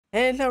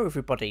Hello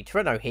everybody,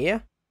 Toreno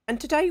here, and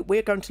today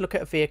we're going to look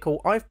at a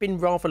vehicle I've been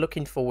rather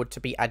looking forward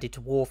to be added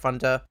to War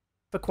Thunder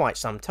for quite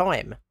some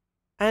time,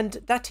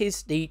 and that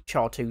is the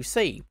Char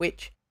 2C,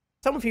 which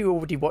some of you who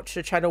already watched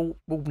the channel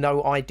will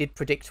know I did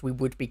predict we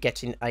would be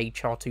getting a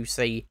Char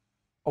 2C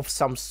of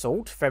some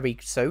sort very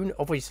soon.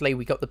 Obviously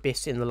we got the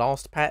BIS in the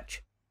last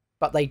patch,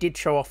 but they did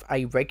show off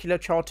a regular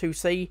Char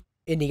 2C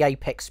in the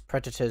Apex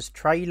Predators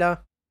trailer,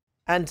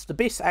 and the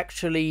BIS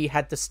actually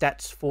had the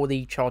stats for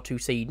the Char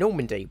 2C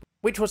Normandy,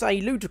 which was a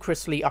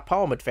ludicrously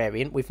up-armoured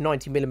variant with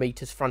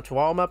 90mm frontal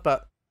armour,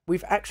 but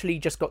we've actually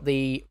just got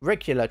the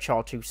regular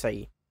Char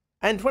 2C.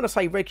 And when I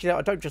say regular,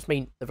 I don't just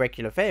mean the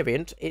regular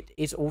variant, it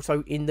is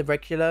also in the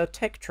regular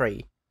tech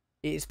tree.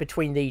 It is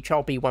between the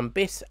Char B1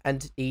 BIS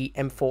and the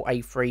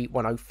M4A3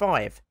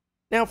 105.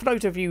 Now, for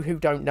those of you who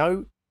don't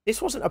know,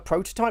 this wasn't a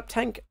prototype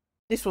tank.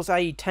 This was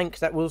a tank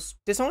that was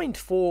designed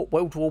for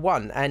World War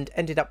I and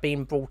ended up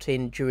being brought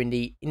in during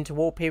the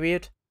interwar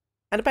period.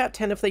 And about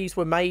 10 of these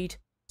were made.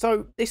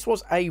 So this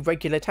was a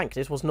regular tank,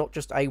 this was not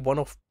just a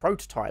one-off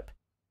prototype.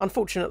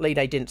 Unfortunately,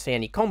 they didn't see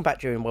any combat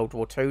during World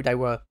War II, they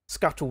were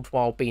scuttled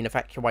while being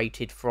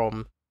evacuated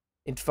from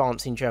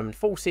advancing German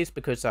forces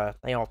because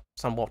they are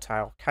somewhat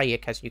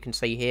archaic, as you can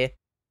see here.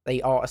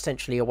 They are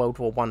essentially a World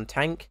War I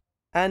tank,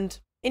 and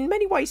in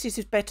many ways this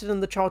is better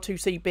than the Char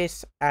 2C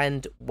BIS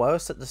and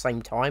worse at the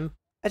same time.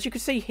 As you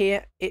can see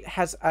here, it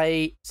has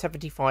a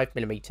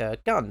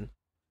 75mm gun,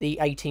 the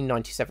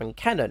 1897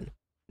 cannon.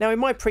 Now, in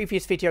my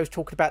previous videos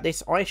talking about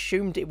this, I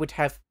assumed it would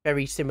have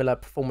very similar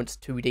performance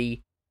to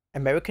the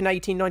American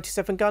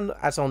 1897 gun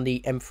as on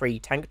the M3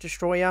 tank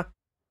destroyer.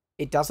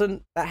 It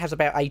doesn't. That has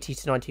about 80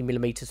 to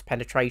 90mm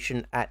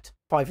penetration at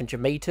 500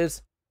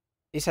 meters.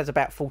 This has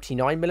about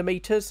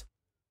 49mm,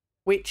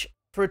 which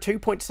for a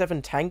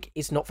 2.7 tank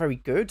is not very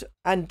good.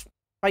 And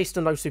based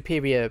on those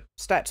superior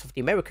stats of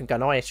the American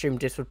gun, I assumed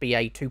this would be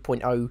a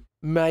 2.0,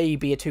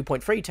 maybe a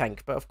 2.3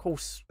 tank. But of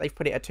course, they've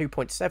put it at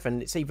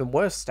 2.7. It's even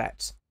worse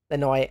stats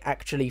than I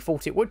actually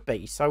thought it would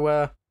be.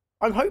 So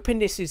I'm hoping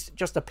this is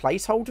just a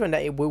placeholder and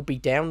that it will be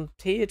down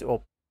tiered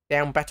or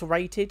down battle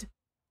rated.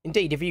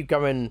 Indeed, if you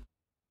go and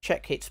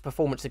check its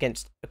performance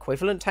against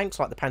equivalent tanks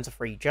like the Panzer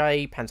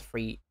IIIJ,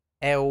 Panzer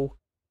IIIL,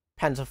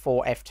 Panzer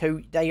IV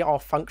F2, they are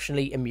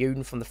functionally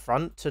immune from the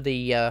front to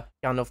the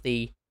gun of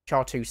the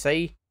Char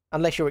 2C,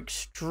 unless you're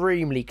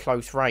extremely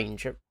close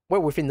range,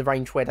 well within the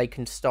range where they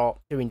can start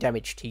doing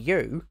damage to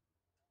you.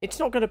 It's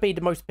not going to be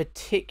the most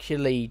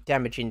particularly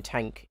damaging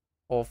tank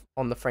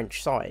on the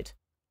French side.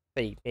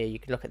 See, here you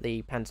can look at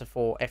the Panzer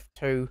IV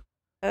F2,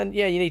 and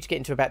yeah, you need to get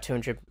into about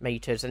 200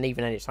 meters, and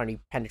even then its only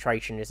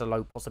penetration is a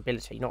low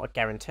possibility, not a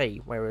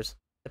guarantee, whereas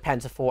the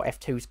Panzer IV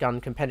F2's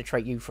gun can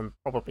penetrate you from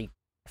probably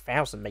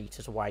 1,000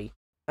 meters away.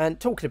 And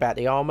talking about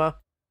the armor,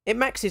 it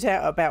maxes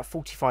out at about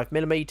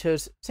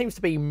 45mm, seems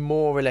to be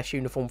more or less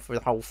uniform for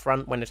the whole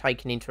front when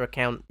taking into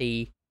account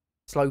the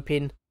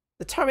sloping.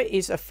 The turret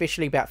is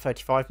officially about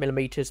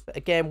 35mm, but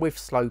again, with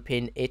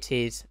sloping, it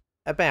is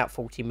about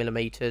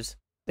 40mm.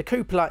 The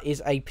cupola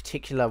is a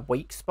particular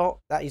weak spot.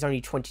 That is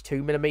only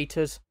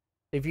 22mm. So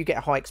if you get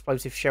a high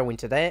explosive shell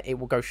into there, it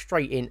will go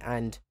straight in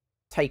and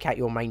take out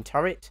your main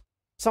turret.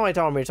 Side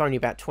armor is only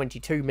about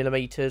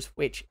 22mm,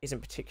 which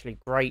isn't particularly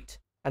great.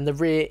 And the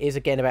rear is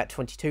again about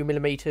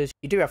 22mm.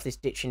 You do have this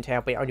ditching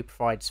tail, but it only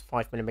provides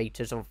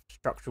 5mm of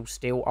structural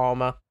steel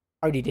armor.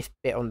 Only this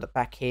bit on the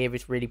back here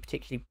is really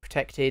particularly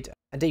protected,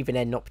 and even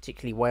then not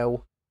particularly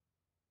well.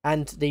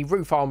 And the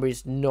roof armor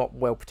is not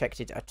well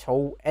protected at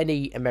all.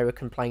 Any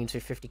American planes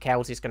with 50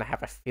 cals is going to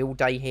have a field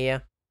day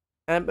here.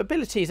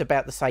 Mobility is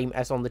about the same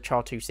as on the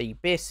Char 2C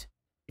BIS.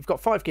 You've got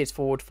 5 gears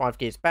forward, 5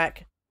 gears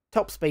back.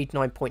 Top speed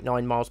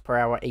 9.9 miles per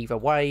hour either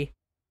way.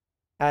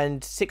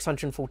 And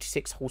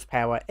 646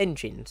 horsepower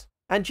engines.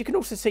 And you can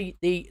also see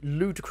the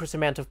ludicrous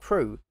amount of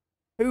crew,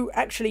 who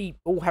actually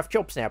all have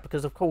jobs now,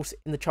 because of course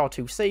in the Char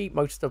 2C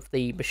most of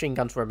the machine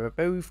guns were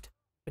removed.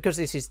 Because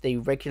this is the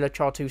regular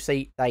Char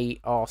 2C,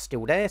 they are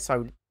still there,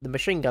 so the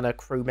machine gunner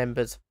crew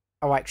members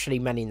are actually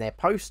manning their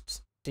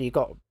posts. So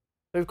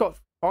we've got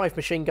 5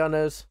 machine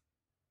gunners,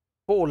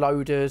 4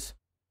 loaders,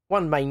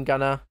 1 main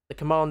gunner, the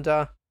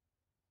commander.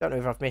 Don't know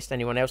if I've missed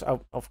anyone else.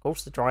 Oh, of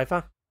course, the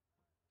driver.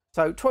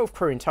 So 12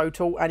 crew in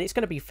total, and it's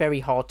going to be very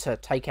hard to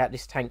take out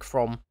this tank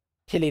from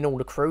killing all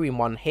the crew in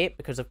one hit,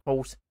 because of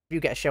course, if you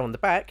get a shell on the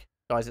back,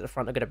 guys at the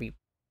front are going to be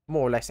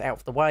more or less out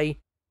of the way.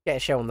 Get a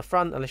shell on the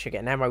front, unless you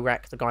get an ammo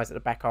rack, the guys at the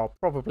back are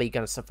probably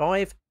going to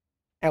survive,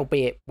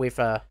 albeit with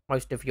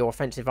most of your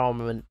offensive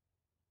armament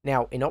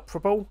now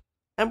inoperable.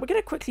 And we're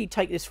going to quickly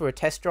take this for a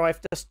test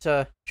drive, just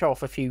to show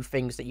off a few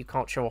things that you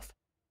can't show off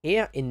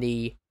here in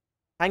the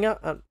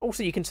hangar.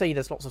 Also, you can see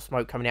there's lots of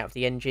smoke coming out of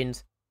the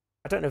engines.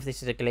 I don't know if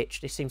this is a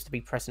glitch, this seems to be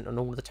present on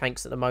all the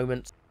tanks at the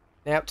moment.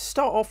 Now, to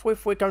start off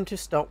with, we're going to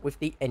start with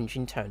the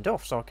engine turned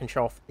off, so I can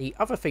show off the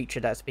other feature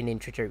that's been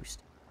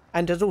introduced,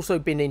 and has also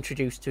been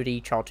introduced to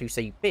the Char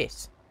 2C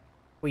BIS.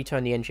 We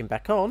turn the engine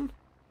back on.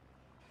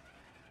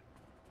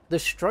 The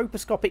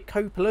stroboscopic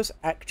cupolas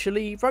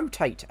actually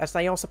rotate, as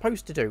they are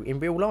supposed to do in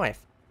real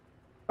life.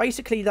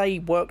 Basically, they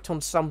worked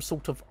on some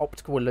sort of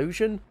optical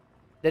illusion,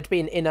 there'd be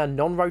an inner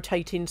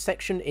non-rotating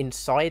section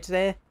inside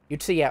there.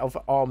 You'd see out of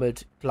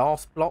armoured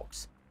glass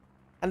blocks.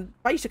 And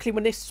basically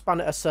when this spun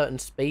at a certain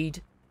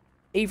speed,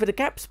 either the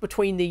gaps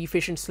between the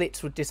fission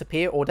slits would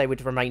disappear or they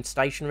would remain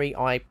stationary.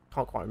 I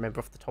can't quite remember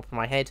off the top of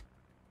my head.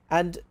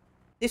 And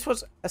this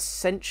was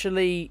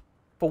essentially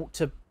thought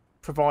to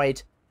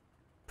provide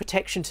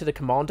protection to the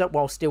commander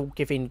while still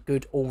giving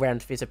good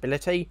all-round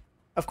visibility.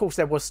 Of course,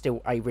 there was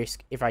still a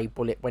risk if a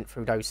bullet went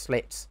through those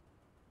slits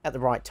at the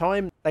right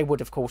time. They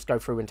would, of course, go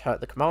through and hurt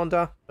the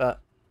commander,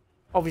 but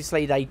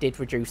obviously they did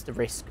reduce the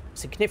risk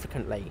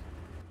significantly.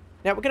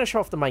 Now, we're going to show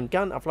off the main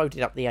gun. I've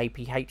loaded up the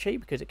APHE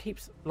because it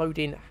keeps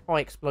loading high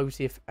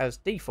explosive as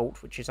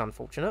default, which is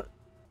unfortunate.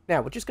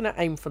 Now, we're just going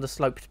to aim for the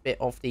sloped bit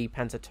of the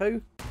Panzer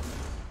II.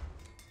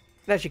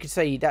 And as you can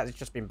see, that has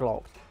just been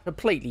blocked.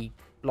 Completely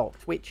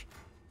blocked, which,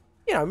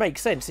 you know,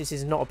 makes sense. This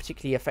is not a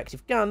particularly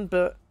effective gun,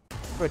 but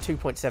for a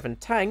 2.7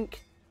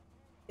 tank,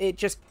 it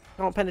just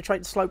can't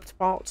penetrate the sloped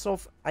parts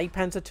of a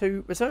Panzer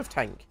II reserve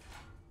tank.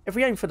 If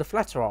we aim for the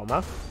flatter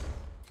armour,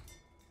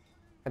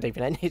 and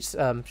even then it's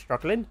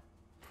struggling,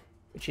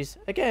 which is,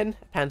 again,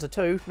 a Panzer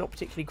II, not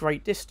particularly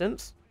great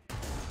distance.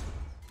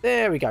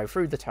 There we go,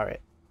 through the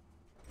turret.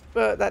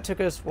 But that took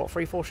us, what,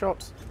 3-4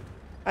 shots?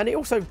 And it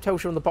also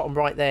tells you on the bottom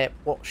right there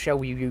what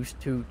shell you used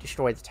to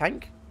destroy the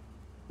tank,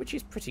 which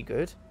is pretty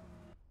good.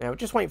 Now,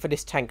 just waiting for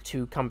this tank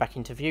to come back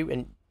into view,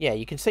 and yeah,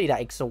 you can see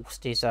that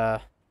exhaust is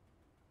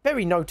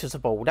very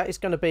noticeable. That is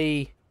going to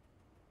be...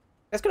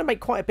 That's going to make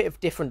quite a bit of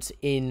difference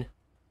in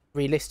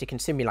realistic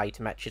and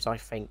simulator matches, I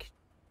think.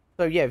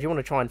 So yeah, if you want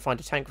to try and find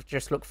a tank,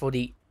 just look for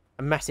the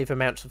massive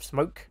amounts of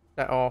smoke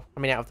that are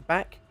coming out of the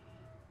back,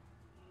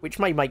 which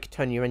may make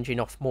turning your engine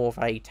off more of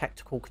a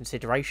tactical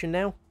consideration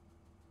now.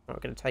 Right, we're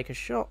going to take a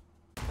shot.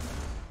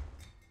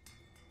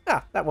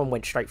 Ah, that one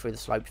went straight through the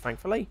slope,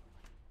 thankfully.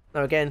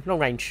 Now again,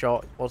 long-range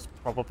shot was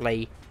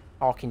probably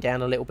arcing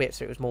down a little bit,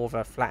 so it was more of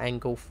a flat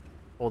angle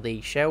for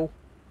the shell.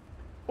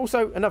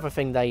 Also, another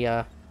thing they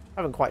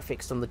haven't quite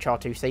fixed on the Char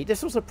 2C.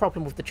 This was a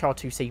problem with the Char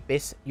 2C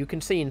BIS. You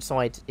can see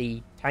inside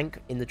the tank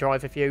in the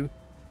driver view,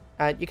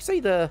 and you can see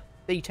the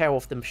detail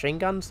of the machine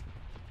guns.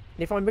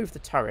 And if I move the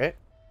turret,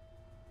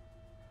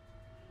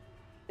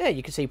 yeah,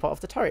 you can see part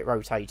of the turret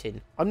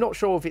rotating. I'm not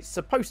sure if it's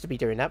supposed to be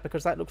doing that,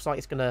 because that looks like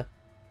it's going to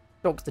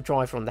knock the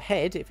driver on the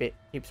head if it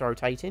keeps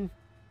rotating.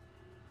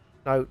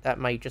 No, that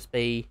may just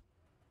be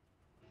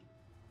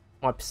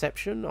my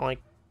perception. I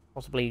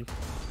possibly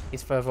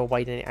is further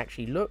away than it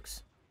actually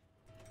looks.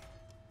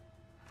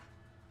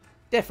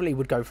 Definitely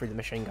would go through the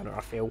machine gunner,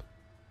 I feel.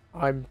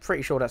 I'm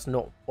pretty sure that's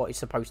not what it's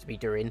supposed to be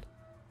doing.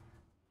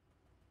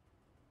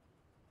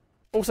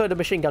 Also, the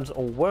machine guns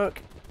all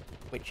work,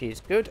 which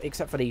is good,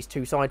 except for these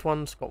two side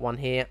ones. Got one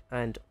here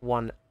and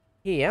one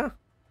here,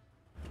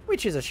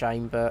 which is a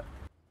shame, but...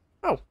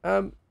 Oh,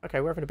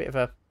 okay, we're having a bit of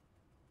a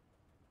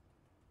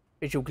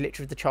visual glitch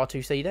with the Char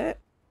 2C there.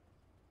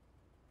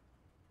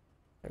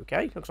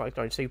 Okay, looks like it's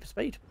going super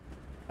speed.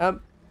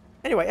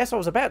 Anyway, as I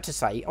was about to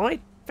say, I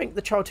think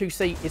the Char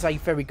 2C is a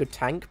very good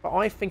tank, but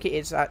I think it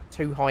is at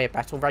too high a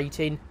battle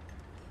rating.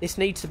 This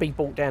needs to be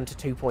brought down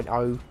to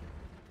 2.0.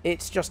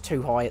 It's just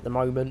too high at the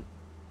moment.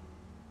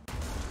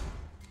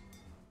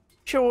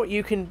 Sure,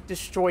 you can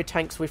destroy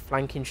tanks with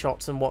flanking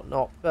shots and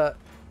whatnot, but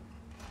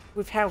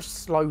with how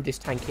slow this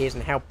tank is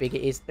and how big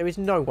it is, there is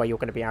no way you're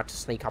going to be able to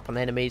sneak up on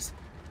enemies.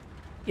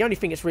 The only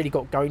thing it's really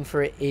got going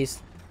for it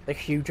is the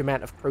huge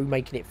amount of crew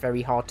making it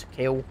very hard to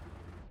kill.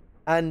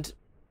 And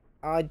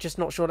I'm just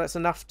not sure that's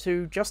enough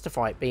to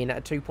justify it being at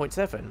a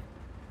 2.7.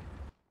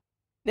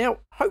 Now,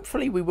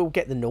 hopefully we will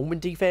get the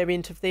Normandy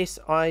variant of this.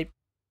 The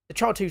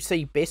Char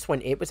 2C BIS,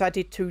 when it was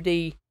added to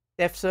the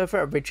dev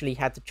server, originally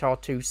had the Char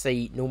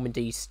 2C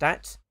Normandy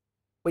stats,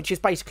 which is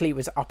basically, it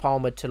was up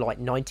armoured to like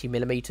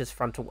 90mm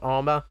frontal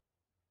armour.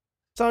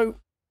 So,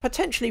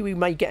 potentially we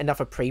may get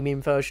another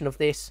premium version of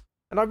this,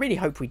 and I really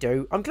hope we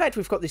do. I'm glad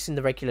we've got this in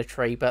the regular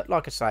tree, but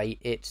like I say,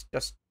 it's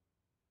just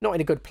not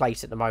in a good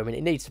place at the moment.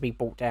 It needs to be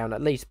brought down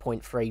at least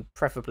 0.3,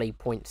 preferably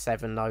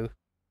 0.7 though.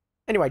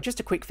 Anyway, just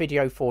a quick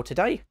video for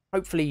today.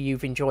 Hopefully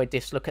you've enjoyed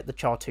this look at the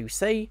Char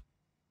 2C.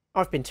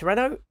 I've been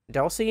Toreno, and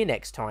I'll see you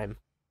next time.